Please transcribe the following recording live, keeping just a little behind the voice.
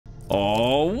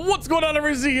Oh, what's going on,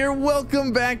 everybody? Here,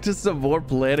 welcome back to some more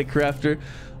Planet Crafter.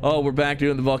 Oh, we're back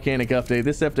doing the volcanic update.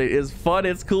 This update is fun,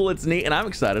 it's cool, it's neat, and I'm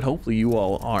excited. Hopefully you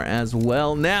all are as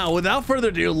well. Now, without further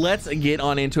ado, let's get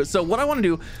on into it. So what I want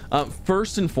to do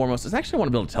first and foremost is actually I want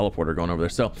to build a teleporter going over there.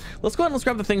 So let's go ahead and let's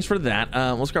grab the things for that.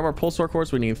 Let's grab our pulsar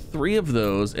cores. We need 3 of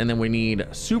those, and then we need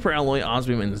super alloy,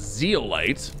 osmium, and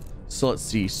zeolite. So let's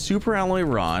see, super alloy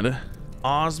rod,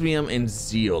 osmium, and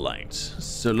zeolite.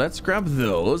 So let's grab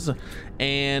those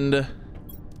and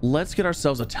let's get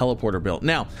ourselves a teleporter built.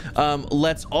 Now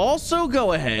let's also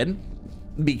go ahead,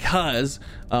 because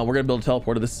we're gonna build a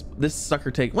teleporter. This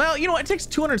sucker take, well, you know what, it takes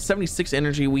 276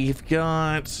 energy. We've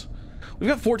got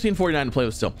 1449 to play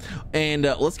with still, and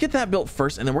let's get that built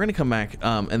first, and then we're gonna come back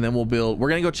and then we're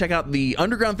gonna go check out the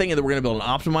underground thing, and then we're gonna build an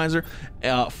optimizer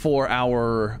for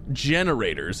our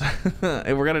generators.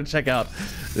 And we're gonna check out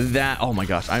that. Oh my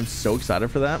gosh, I'm so excited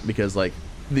for that, because like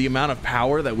the amount of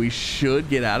power that we should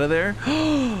get out of there,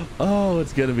 oh,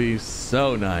 it's gonna be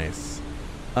so nice.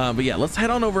 But yeah, let's head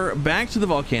on over back to the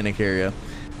volcanic area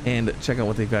and check out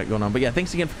what they've got going on. But yeah,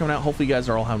 thanks again for coming out. Hopefully you guys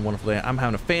are all having a wonderful day. I'm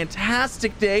having a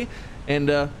fantastic day. And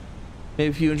maybe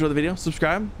if you enjoy the video,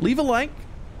 subscribe, leave a like,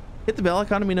 hit the bell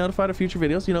icon to be notified of future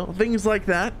videos, you know, things like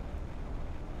that.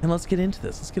 And let's get into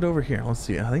this. Let's get over here. Let's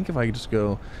see. I think if I could just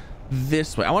go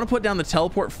this way. I want to put down the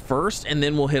teleport first, and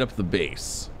then we'll hit up the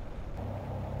base.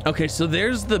 Okay, so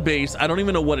there's the base. I don't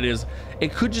even know what it is.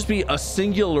 It could just be a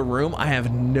singular room. I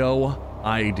have no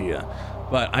idea.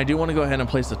 But I do want to go ahead and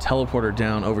place a teleporter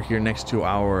down over here next to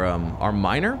our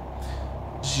miner,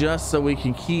 just so we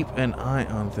can keep an eye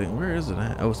on things. Where is it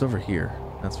at? Oh, it's over here.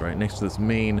 That's right, next to this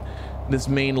main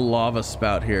lava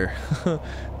spout here.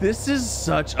 This is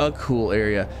such a cool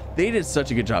area. They did such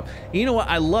a good job. You know what,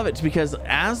 I love it, because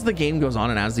as the game goes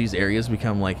on and as these areas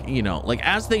become, like, you know, like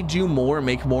as they do more and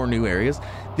make more new areas,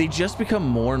 they just become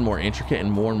more and more intricate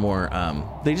and more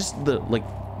they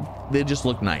just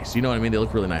look nice, you know what I mean? They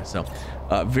look really nice. So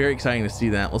very exciting to see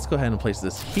that. Let's go ahead and place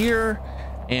this here,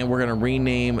 and we're gonna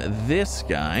rename this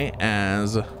guy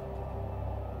as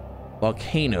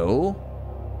Volcanic.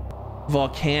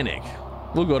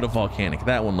 We'll go to Volcanic.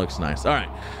 That one looks nice. All right,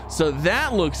 so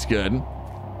that looks good.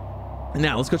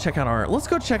 Now let's go check out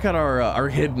our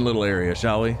hidden little area,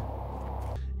 shall we?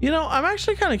 You know, I'm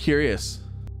actually kind of curious.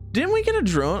 Didn't we get a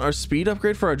drone or speed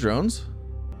upgrade for our drones?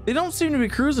 They don't seem to be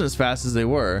cruising as fast as they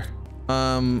were.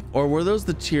 Or were those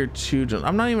the tier 2 drones?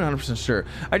 I'm not even 100% sure.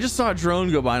 I just saw a drone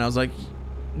go by and I was like,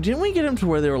 didn't we get them to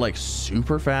where they were like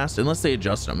super fast? Unless they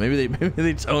adjusted them. Maybe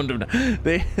they toned them down.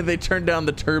 They turned down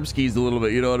the turb skis a little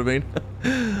bit, you know what I mean?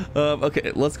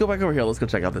 Okay, let's go back over here. Let's go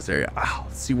check out this area.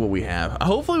 Let's see what we have.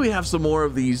 Hopefully we have some more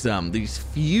of these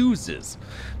fuses.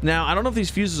 Now, I don't know if these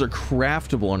fuses are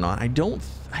craftable or not. I don't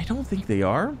think they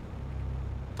are.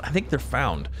 I think they're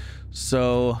found.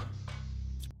 So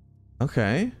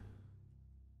okay.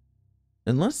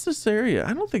 Unless this area,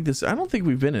 I don't think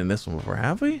we've been in this one before,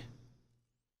 have we?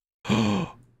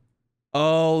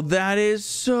 Oh, that is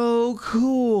so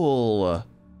cool.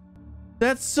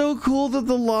 That's so cool that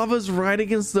the lava's right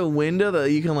against the window,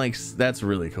 that you can like, that's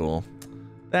really cool.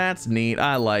 That's neat.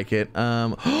 I like it.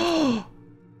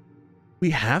 We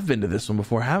have been to this one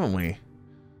before, haven't we?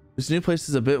 This new place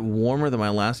is a bit warmer than my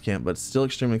last camp, but still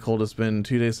extremely cold. It's been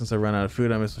 2 days since I ran out of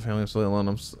food. I miss my family. I'm still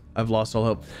alone. I've lost all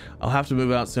hope. I'll have to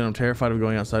move out soon. I'm terrified of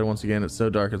going outside once again. It's so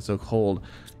dark and so cold.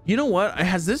 You know what?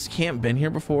 Has this camp been here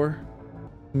before?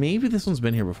 Maybe this one's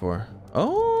been here before.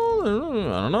 Oh,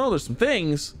 I don't know. There's some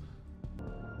things.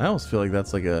 I almost feel like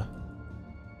that's like a...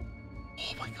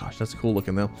 Oh my gosh, that's cool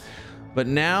looking though. But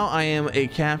now I am a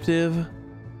captive,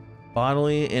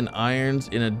 bodily in irons,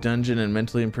 in a dungeon, and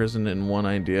mentally imprisoned in one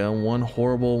idea. One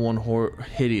horrible, one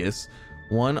hideous,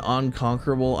 one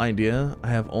unconquerable idea. I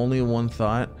have only one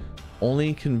thought,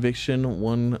 only conviction,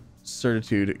 one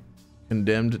certitude,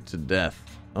 condemned to death.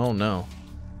 Oh no,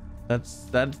 that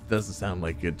doesn't sound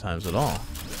like good times at all.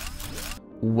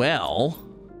 Well,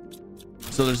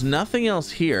 so there's nothing else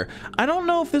here. I don't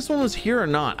know if this one was here or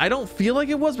not. I don't feel like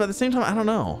it was, but at the same time, I don't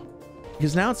know,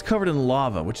 because now it's covered in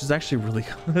lava, which is actually really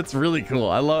that's really cool.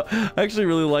 I actually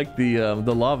really like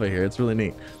the lava here. It's really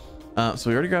neat. So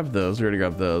we already grabbed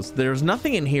those. There's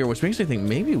nothing in here, which makes me think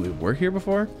maybe we were here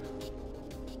before.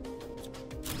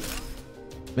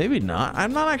 Maybe not.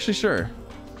 I'm not actually sure.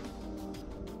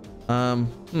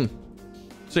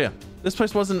 So yeah, this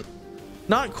place wasn't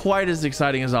not quite as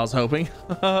exciting as I was hoping.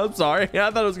 I'm sorry.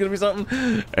 I thought it was gonna be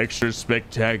something extra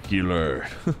spectacular.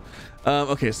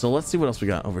 Okay, so let's see what else we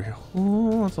got over here.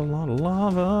 Oh, that's a lot of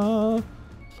lava.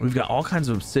 We've got all kinds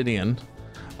of obsidian.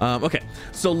 Okay,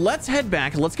 so let's head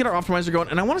back. Let's get our optimizer going,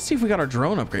 and I want to see if we got our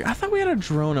drone upgrade. I thought we had a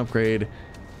drone upgrade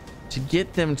to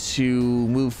get them to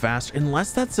move faster,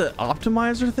 unless that's an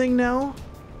optimizer thing now.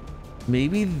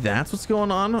 Maybe that's what's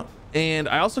going on. And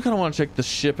I also kind of want to check the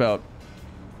ship out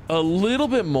a little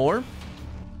bit more.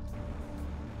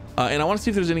 And I want to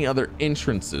see if there's any other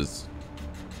entrances.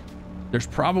 There's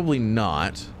probably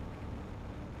not.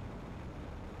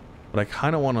 But I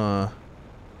kind of want to...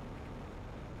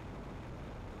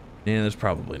 Yeah, there's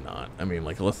probably not. I mean,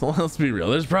 like, let's be real.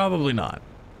 There's probably not.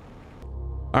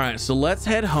 All right, so let's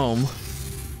head home.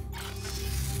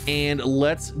 And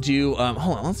let's do...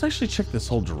 hold on, let's actually check this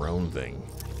whole drone thing.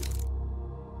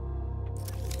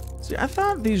 See, I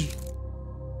thought these...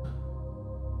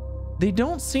 They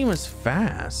don't seem as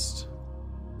fast.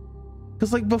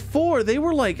 Because like before, they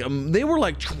were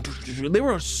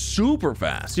super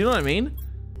fast. You know what I mean?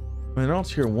 I mean, they're all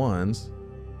tier 1s.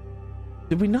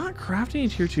 Did we not craft any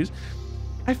tier 2s?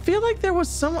 I feel like there was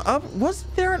some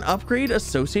wasn't there an upgrade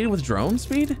associated with drone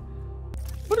speed?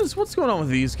 What's going on with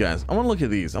these guys? I want to look at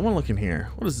these. I want to look in here.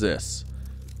 What is this?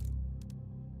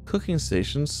 Cooking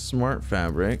station, smart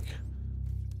fabric,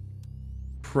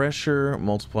 pressure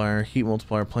multiplier, heat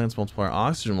multiplier, plants multiplier,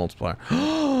 oxygen multiplier.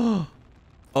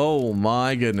 Oh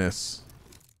my goodness.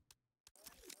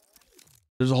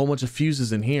 There's a whole bunch of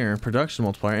fuses in here. Production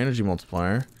multiplier, energy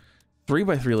multiplier,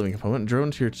 3x3 living component,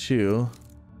 drone tier 2,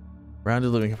 rounded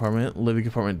living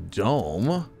compartment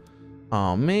dome.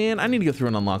 Oh man, I need to go through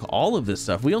and unlock all of this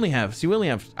stuff. I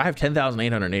have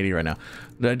 10,880 right now,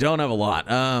 but I don't have a lot.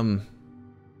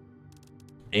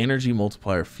 Energy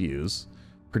multiplier fuse,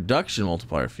 production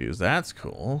multiplier fuse, that's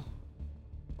cool.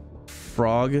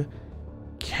 Frog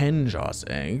Kenjos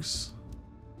eggs,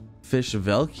 fish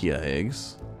Velkia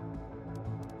eggs,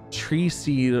 tree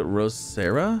seed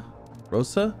Rosa,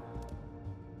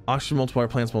 oxygen multiplier,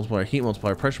 plants multiplier, heat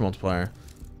multiplier, pressure multiplier.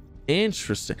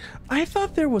 Interesting. I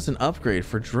thought there was an upgrade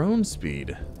for drone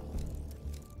speed.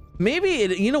 Maybe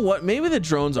you know what? Maybe the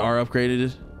drones are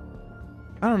upgraded.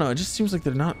 I don't know. It just seems like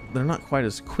they're not quite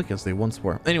as quick as they once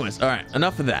were. Anyways, all right.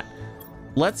 Enough of that.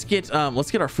 Let's get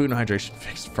our food and hydration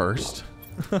fixed first,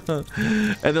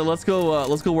 and then let's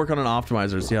go work on an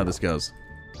optimizer to see how this goes.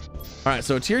 All right.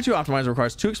 So a tier 2 optimizer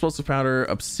requires 2 explosive powder,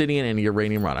 obsidian, and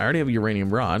uranium rod. I already have a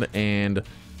uranium rod, and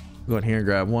go in here and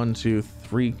grab 1, 2,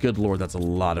 3. Good lord, that's a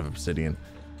lot of obsidian.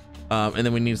 And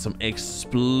then we need some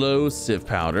explosive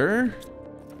powder,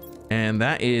 and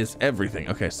that is everything.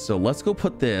 Okay, so let's go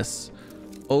put this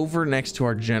over next to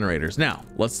our generators. Now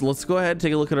let's go ahead and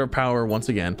take a look at our power once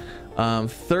again.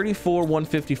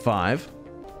 34,155.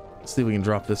 Let's see if we can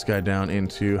drop this guy down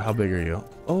into, how big are you?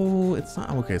 Oh, it's not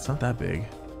okay. It's not that big.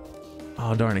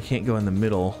 Oh darn, I can't go in the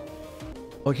middle.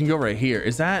 Oh, I can go right here.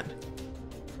 Is that...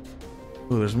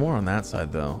 Oh, there's more on that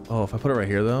side though. Oh, if I put it right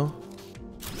here though.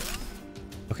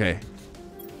 Okay.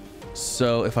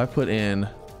 So if I put in,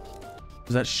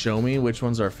 does that show me which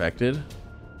ones are affected?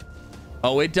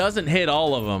 Oh, it doesn't hit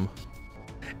all of them.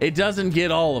 It doesn't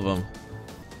get all of them.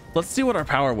 Let's see what our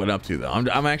power went up to though.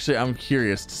 I'm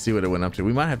curious to see what it went up to.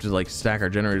 We might have to like stack our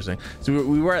generators thing. So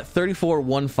we were at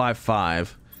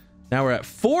 34,155. Now we're at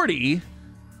 40.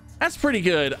 That's pretty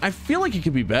good. I feel like it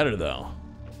could be better though.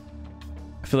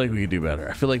 I feel like we could do better.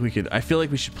 I feel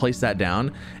like we should place that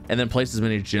down and then place as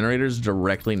many generators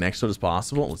directly next to it as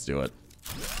possible. Let's do it.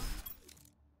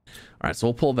 All right, so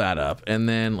we'll pull that up, and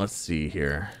then let's see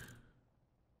here.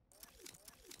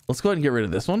 Let's go ahead and get rid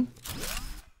of this one.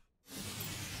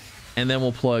 And then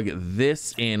we'll plug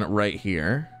this in right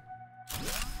here.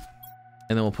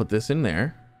 And then we'll put this in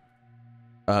there.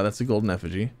 That's a golden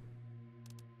effigy.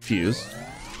 Fuse.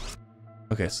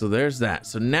 Okay, so there's that.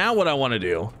 So now what I want to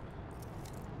do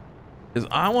is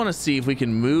I want to see if we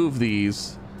can move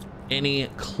these any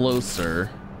closer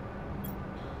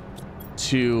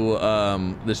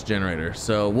to this generator.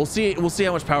 So we'll see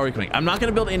how much power we can make. I'm not going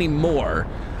to build any more.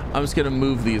 I'm just going to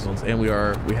move these ones, and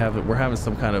we're having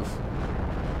some kind of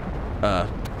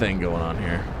thing going on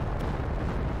here.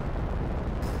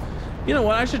 You know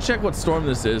what? I should check what storm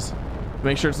this is to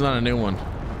make sure it's not a new one.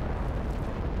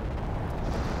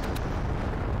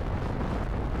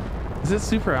 Is it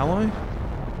super alloy?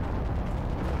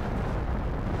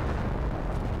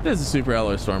 It is a super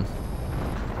alloy storm.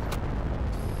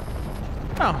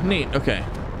 Oh, neat. Okay.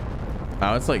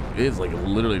 Wow, it's like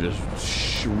literally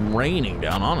just raining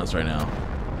down on us right now.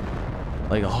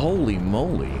 Like, holy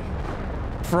moly.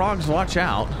 Frogs, watch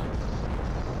out.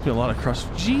 Be a lot of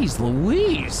crust. Jeez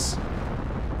Louise.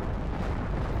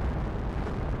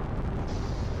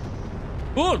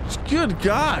 Oh, good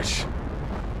gosh.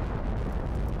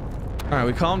 All right,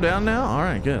 we calm down now. All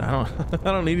right, good. I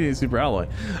don't need any super alloy.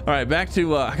 All right, back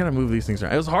to I gotta move these things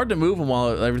around. It was hard to move them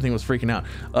while everything was freaking out.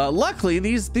 Luckily,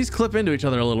 these clip into each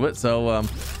other a little bit, so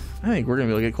I think we're gonna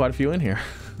be able to get quite a few in here.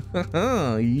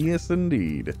 Yes,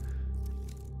 indeed.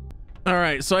 All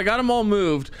right, so I got them all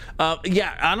moved.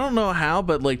 Yeah, I don't know how,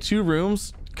 but like 2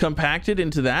 rooms compacted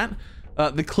into that.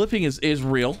 The clipping is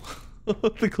real.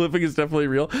 The clipping is definitely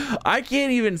real. I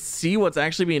can't even see what's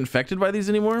actually being infected by these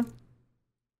anymore.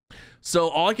 So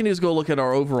all I can do is go look at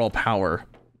our overall power.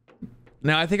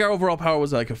 Now, I think our overall power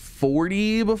was like a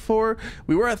 40 before.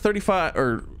 We were at 35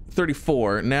 or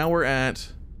 34. Now we're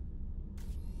at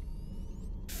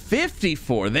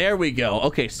 54. There we go.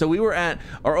 Okay, so we were at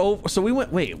our so we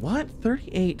went, wait, what?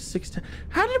 38, 16.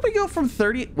 How did we go from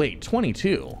 30? Wait,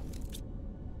 22.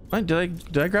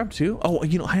 Did I grab 2? Oh,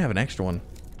 you know, I have an extra one.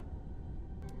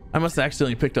 I must have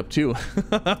accidentally picked up 2. All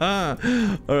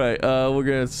right, we're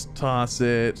gonna toss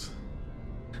it.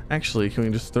 Actually, can we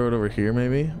just throw it over here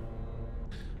maybe?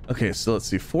 Okay, so let's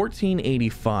see,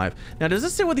 1485. Now, does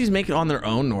this say what these make it on their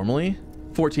own normally?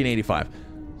 1485.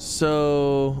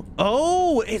 So,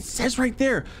 oh, it says right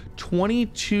there,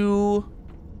 22,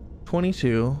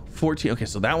 14. Okay,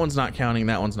 so that one's not counting.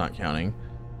 That one's not counting.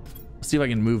 Let's see if I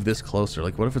can move this closer.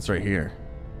 Like, what if it's right here?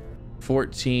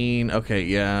 14. Okay,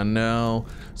 yeah, no.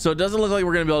 So it doesn't look like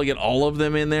we're gonna be able to get all of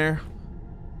them in there.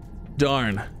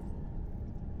 Darn.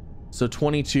 So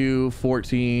 22,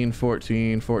 14,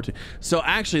 14, 14. So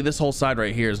actually this whole side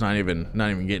right here is not even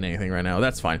getting anything right now.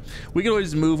 That's fine. We can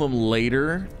always move them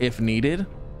later if needed.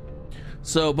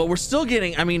 So, but we're still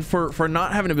getting, I mean, for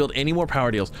not having to build any more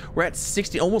power deals, we're at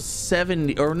 60, almost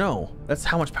 70, or no, that's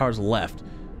how much power's left.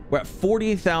 We're at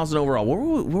 48,000 overall. Where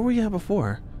were we at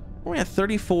before? Were we at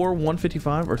 34,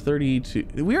 155 or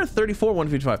 32? We were at 34,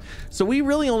 155. So we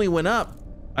really only went up,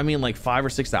 I mean, like 5 or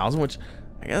 6,000, which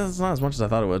I guess it's not as much as I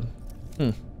thought it would.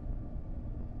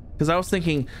 Because I was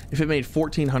thinking if it made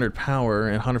 1,400 power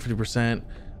and 150%,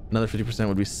 another 50%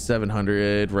 would be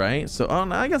 700, right? So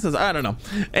I guess it's, I don't know.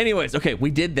 Anyways, okay, we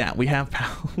did that. We have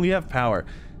we have power.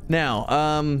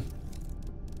 Now,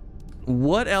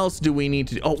 what else do we need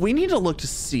to do? Oh, we need to look to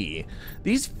see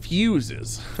these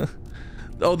fuses.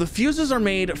 Oh, the fuses are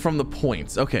made from the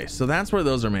points. Okay, so that's where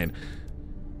those are made.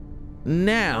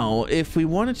 Now, if we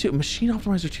wanted to, machine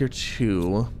optimizer tier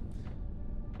 2.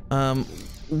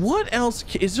 What else?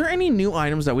 Is there any new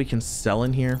items that we can sell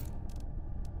in here?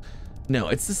 No,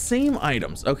 it's the same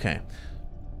items. Okay.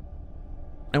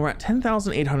 And we're at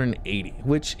 10,880,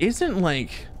 which isn't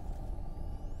like,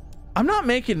 we're not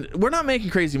making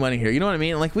crazy money here. You know what I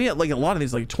mean? Like we had like a lot of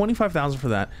these, like 25,000 for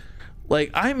that.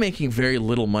 Like I'm making very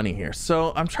little money here.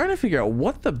 So I'm trying to figure out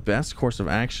what the best course of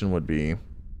action would be.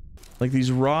 Like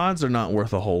these rods are not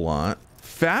worth a whole lot.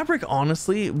 Fabric,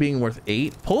 honestly, being worth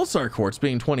 8. Pulsar quartz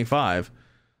being 25.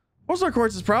 Pulsar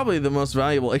quartz is probably the most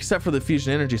valuable, except for the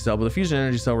fusion energy cell. But the fusion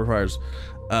energy cell requires,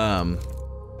 well,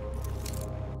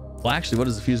 actually, what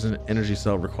does the fusion energy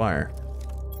cell require?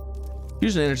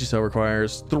 Fusion energy cell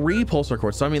requires 3 pulsar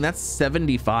quartz. So I mean, that's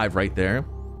 75 right there,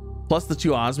 plus the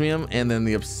 2 osmium and then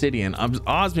the obsidian.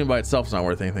 Osmium by itself is not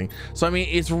worth anything. So I mean,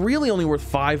 it's really only worth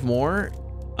 5 more.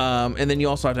 And then you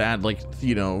also have to add, like,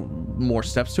 you know, more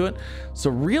steps to it. So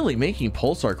really making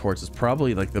pulsar quartz is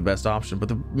probably like the best option.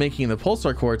 But making the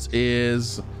pulsar quartz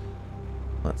is,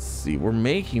 let's see, we're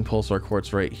making pulsar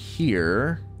quartz right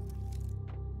here.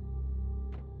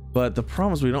 But the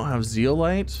problem is we don't have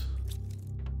zeolite,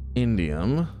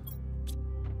 indium,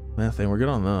 methane, we're good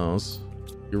on those,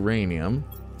 uranium,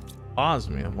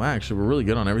 osmium. Wow, actually we're really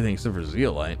good on everything except for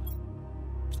zeolite.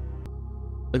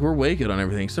 Like we're way good on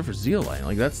everything except for zeolite.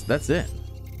 Like that's it.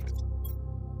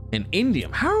 And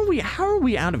indium. How are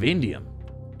we out of indium?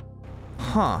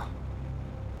 Huh.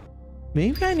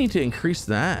 Maybe I need to increase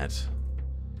that.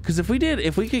 Because if we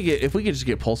could just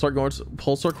get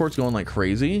pulsar quartz going like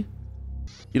crazy.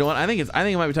 You know what? I think it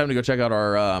might be time to go check out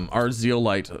our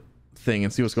zeolite thing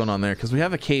and see what's going on there. Because we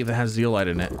have a cave that has zeolite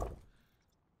in it.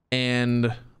 And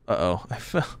uh-oh, I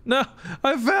fell. No,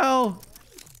 I fell.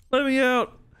 Let me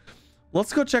out.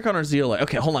 Let's go check on our zeolite.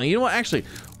 Okay, hold on. You know what? Actually,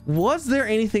 was there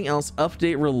anything else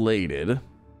update related?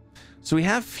 So we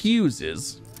have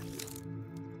fuses,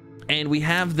 and we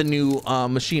have the new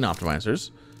machine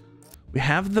optimizers. We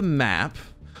have the map.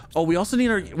 Oh, we also need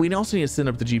to send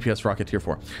up the GPS rocket tier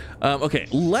 4. Okay,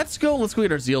 let's go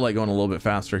get our zeolite going a little bit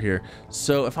faster here.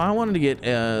 So if I wanted to get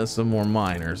some more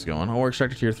miners going, or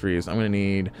extractor tier 3s, I'm gonna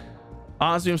need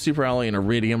osmium superalloy and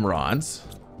iridium rods.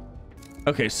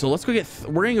 Okay, so let's go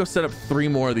we're gonna go set up 3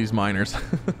 more of these miners.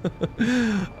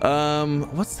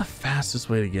 What's the fastest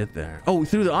way to get there? Oh,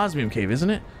 through the osmium cave, isn't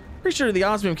it? Pretty sure the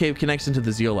osmium cave connects into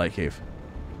the zeolite cave.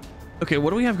 Okay, what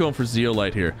do we have going for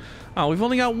zeolite here? Oh, we've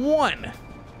only got 1.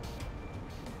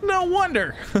 No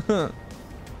wonder.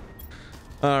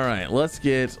 All right, let's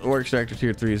get ore extractor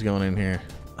tier 3s going in here.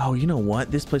 Oh, you know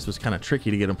what? This place was kind of tricky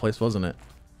to get in place, wasn't it?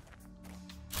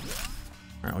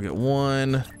 All right, I'll get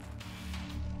 1,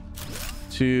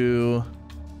 2,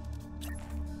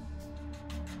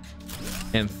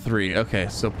 and 3. Okay,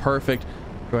 so perfect.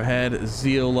 Go ahead,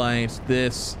 zeolite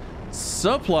this.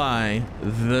 Supply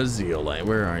the zeolite.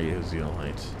 Where are you,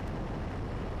 zeolite?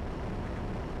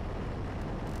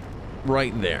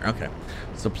 Right there. Okay.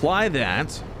 Supply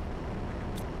that.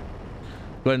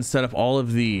 Go ahead and set up all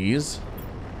of these.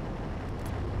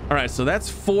 All right, so that's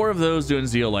 4 of those doing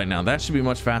zeolite now. That should be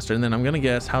much faster. And then I'm gonna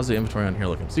guess, how's the inventory on here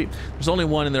looking? See, there's only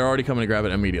 1 and they're already coming to grab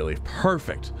it immediately.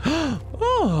 Perfect.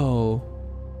 Oh,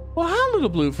 well, hi, little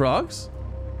blue frogs.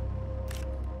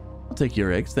 I'll take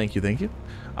your eggs. Thank you, thank you.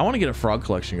 I want to get a frog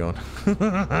collection going. We're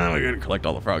gonna collect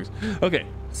all the frogs. Okay,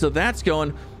 so that's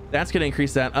going. That's gonna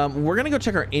increase that. We're gonna go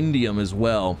check our indium as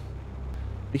well,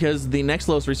 because the next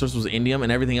lowest resource was indium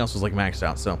and everything else was like maxed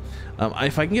out. So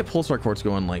if I can get pulsar quartz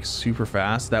going like super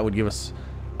fast, that would give us,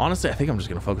 honestly, I think I'm just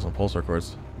gonna focus on pulsar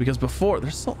quartz, because before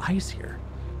there's still ice here.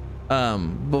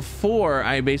 Before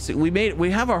I basically,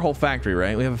 we have our whole factory,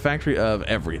 right? We have a factory of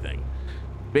everything.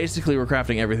 Basically we're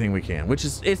crafting everything we can, which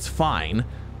is, it's fine.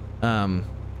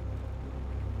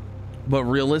 But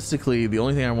realistically, the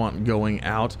only thing I want going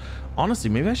out, honestly,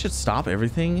 maybe I should stop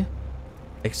everything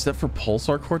except for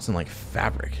pulsar quartz and like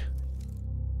fabric,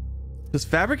 because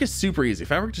fabric is super easy.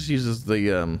 Fabric just uses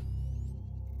the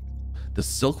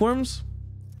silkworms.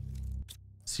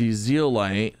 See,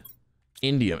 zeolite,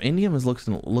 indium is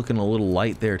looking a little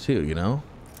light there too, you know.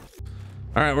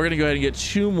 All right, we're gonna go ahead and get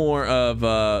 2 more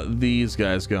of these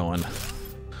guys going.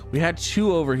 We had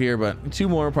 2 over here, but 2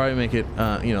 more will probably make it,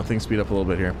 you know, things speed up a little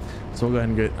bit here. So we'll go ahead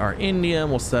and get our indium.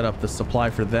 We'll set up the supply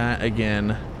for that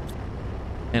again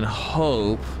and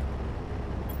hope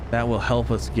that will help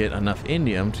us get enough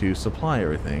indium to supply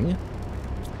everything.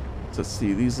 So let's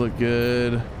see, these look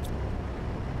good.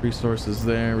 Resources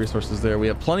there, resources there. We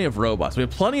have plenty of robots. We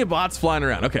have plenty of bots flying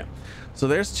around. Okay, so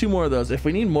there's 2 more of those. If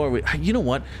we need more, you know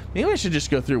what? Maybe I should just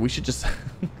go through. We should just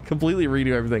completely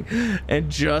redo everything and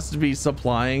just be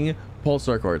supplying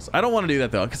pulsar quartz. I don't want to do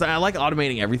that though, because I like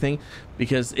automating everything,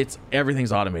 because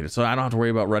everything's automated. So I don't have to worry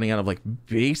about running out of like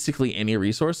basically any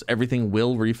resource. Everything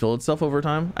will refill itself over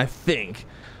time, I think,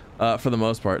 for the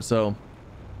most part. So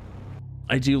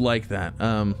I do like that.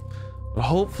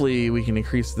 Hopefully we can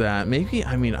increase that. Maybe,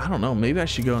 I mean, I don't know, maybe I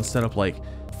should go and set up like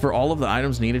for all of the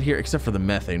items needed here, except for the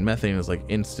methane. Methane is like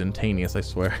instantaneous, I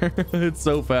swear. It's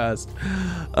so fast.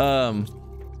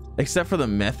 Except for the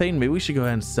methane, maybe we should go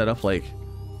ahead and set up like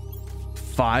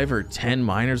 5 or 10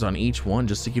 miners on each one,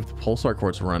 just to keep the pulsar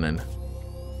quartz running.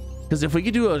 Because if we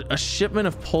could do a shipment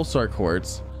of pulsar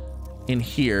quartz in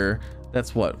here,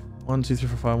 that's what, 1 2 3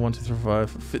 4 5 1 2 3 4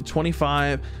 5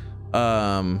 25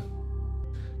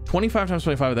 25 times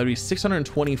 25, that'd be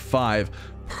 625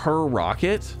 per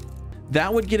rocket.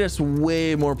 That would get us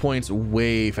way more points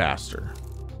way faster,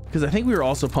 because I think we were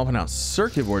also pumping out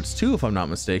circuit boards too, if I'm not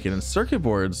mistaken. And circuit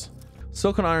boards,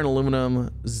 silicon, iron, aluminum,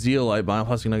 zeolite,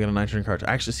 bioplastic nugget, and nitrogen cartridge.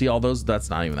 Actually, see all those, that's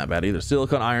not even that bad either.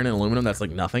 Silicon, iron, and aluminum, that's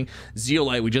like nothing.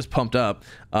 Zeolite we just pumped up.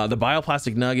 The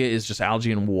bioplastic nugget is just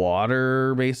algae and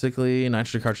water basically.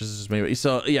 Nitrogen cartridge is just maybe,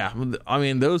 so yeah, I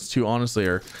mean those 2 honestly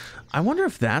are, I wonder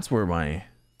if that's where my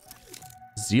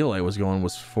zeolite was going,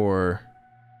 was for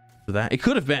that. It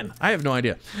could have been, I have no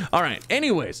idea. All right,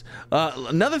 anyways,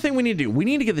 another thing we need to do, we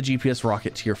need to get the GPS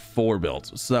rocket tier 4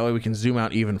 built, so that way we can zoom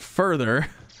out even further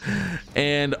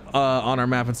and on our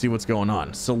map and see what's going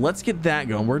on. So let's get that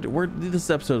going. We're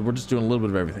this episode, we're just doing a little bit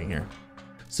of everything here.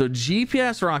 So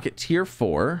GPS rocket tier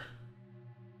 4.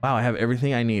 Wow, I have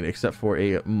everything I need except for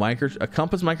a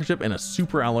compass microchip and a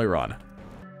super alloy rod.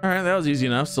 All right, that was easy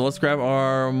enough. So let's grab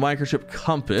our microchip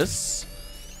compass.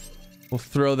 We'll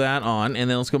throw that on, and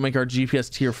then let's go make our GPS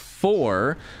tier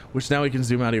 4, which now we can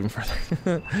zoom out even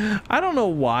further. I don't know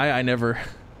why I never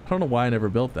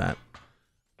built that.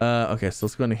 Okay, so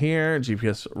let's go into here,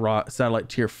 GPS satellite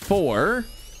tier 4.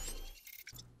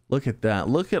 Look at that.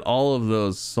 Look at all of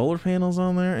those solar panels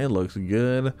on there. It looks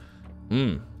good.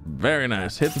 Very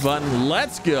nice. Hit the button.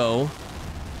 Let's go.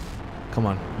 Come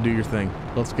on, do your thing.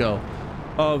 Let's go.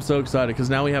 Oh, I'm so excited because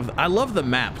now we have, I love the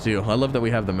map too. I love that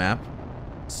we have the map.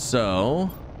 So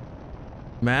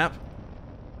map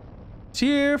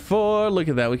tier 4. Look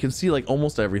at that. We can see like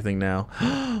almost everything now.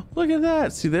 Look at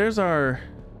that. See, there's our,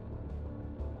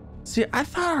 see, I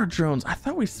thought our drones, I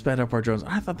thought we sped up our drones.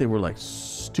 I thought they were like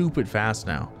stupid fast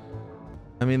now.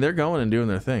 I mean, they're going and doing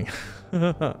their thing.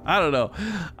 I don't know.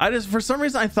 I just, for some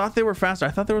reason, I thought they were faster. I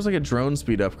thought there was like a drone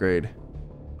speed upgrade.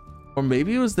 Or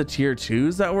maybe it was the tier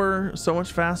 2s that were so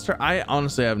much faster. I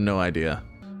honestly have no idea.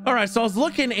 All right, so I was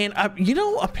looking, and you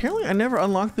know, apparently I never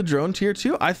unlocked the drone tier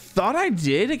 2. I thought I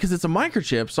did because it's a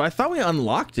microchip, so I thought we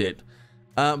unlocked it,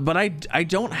 but I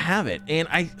don't have it. And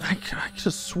I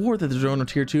just swore that the drone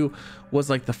tier 2 was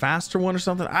like the faster one or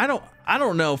something. I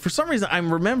don't know. For some reason,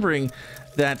 I'm remembering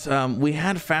that we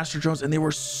had faster drones, and they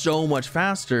were so much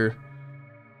faster.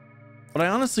 But I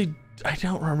honestly, I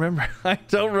don't remember. I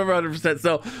don't remember 100%.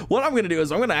 So what I'm going to do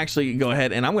is I'm going to actually go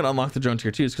ahead and I'm going to unlock the drone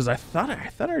tier 2s because I thought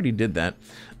I already did that.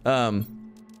 We're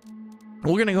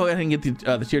going to go ahead and get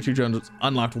the tier 2 drones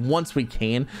unlocked once we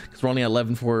can, because we're only at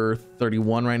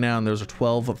 11,431 right now, and those are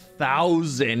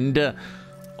 12,000.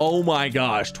 Oh my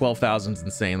gosh, 12,000 is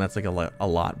insane. That's like a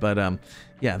lot. But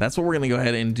yeah, that's what we're going to go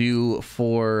ahead and do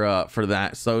for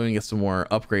that, so we can get some more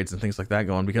upgrades and things like that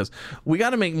going, because we got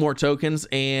to make more tokens.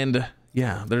 And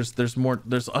yeah, there's more,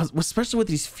 especially with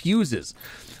these fuses.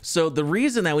 So the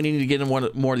reason that we need to get in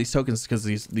more of these tokens is because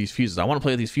these fuses. I want to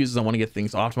play with these fuses. I want to get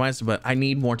things optimized, but I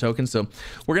need more tokens. So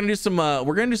we're gonna do some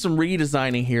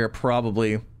redesigning here,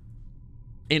 probably,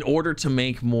 in order to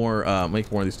make more of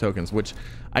these tokens, which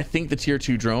I think the tier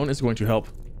 2 drone is going to help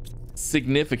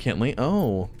significantly.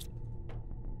 Oh,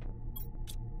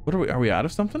 what are we out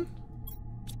of something?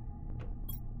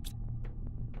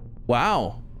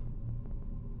 Wow.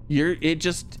 It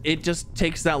just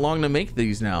takes that long to make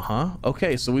these now, huh?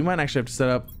 Okay, so we might actually have to set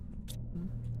up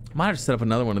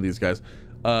another one of these guys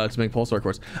to make pulsar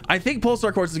quartz. I think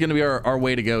pulsar quartz is going to be our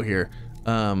way to go here.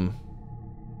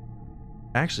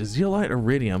 Actually, zeolite,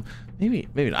 iridium, maybe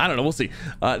I don't know, we'll see.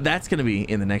 That's going to be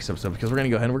in the next episode, because we're going to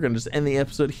go ahead and we're going to just end the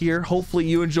episode here. Hopefully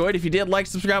you enjoyed. If you did, like,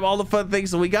 subscribe, all the fun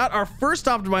things. So we got our first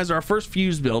optimizer, our first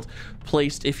fuse build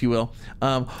placed, if you will.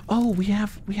 Oh, we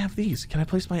have these. Can I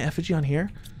place my effigy on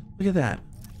here? Look at that,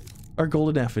 our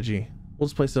golden effigy. We'll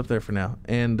just place it up there for now,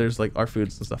 and there's like our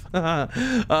foods and stuff.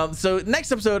 So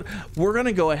next episode, we're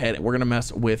gonna go ahead and we're gonna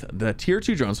mess with the tier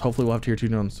 2 drones. Hopefully we'll have tier 2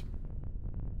 drones.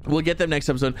 We'll get them next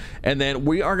episode, and then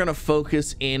we are gonna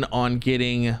focus in on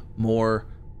getting more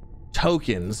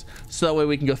tokens, so that way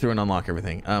we can go through and unlock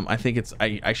everything. I think it's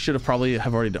I should have probably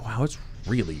have already done. Wow, it's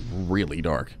really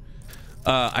dark.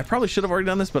 I probably should have already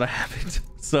done this, but I haven't.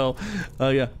 So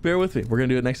yeah, bear with me. We're gonna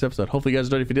do it next episode. Hopefully you guys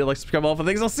enjoyed. If you did, like, subscribe, all the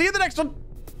things. I'll see you in the next one.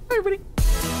 Bye, everybody.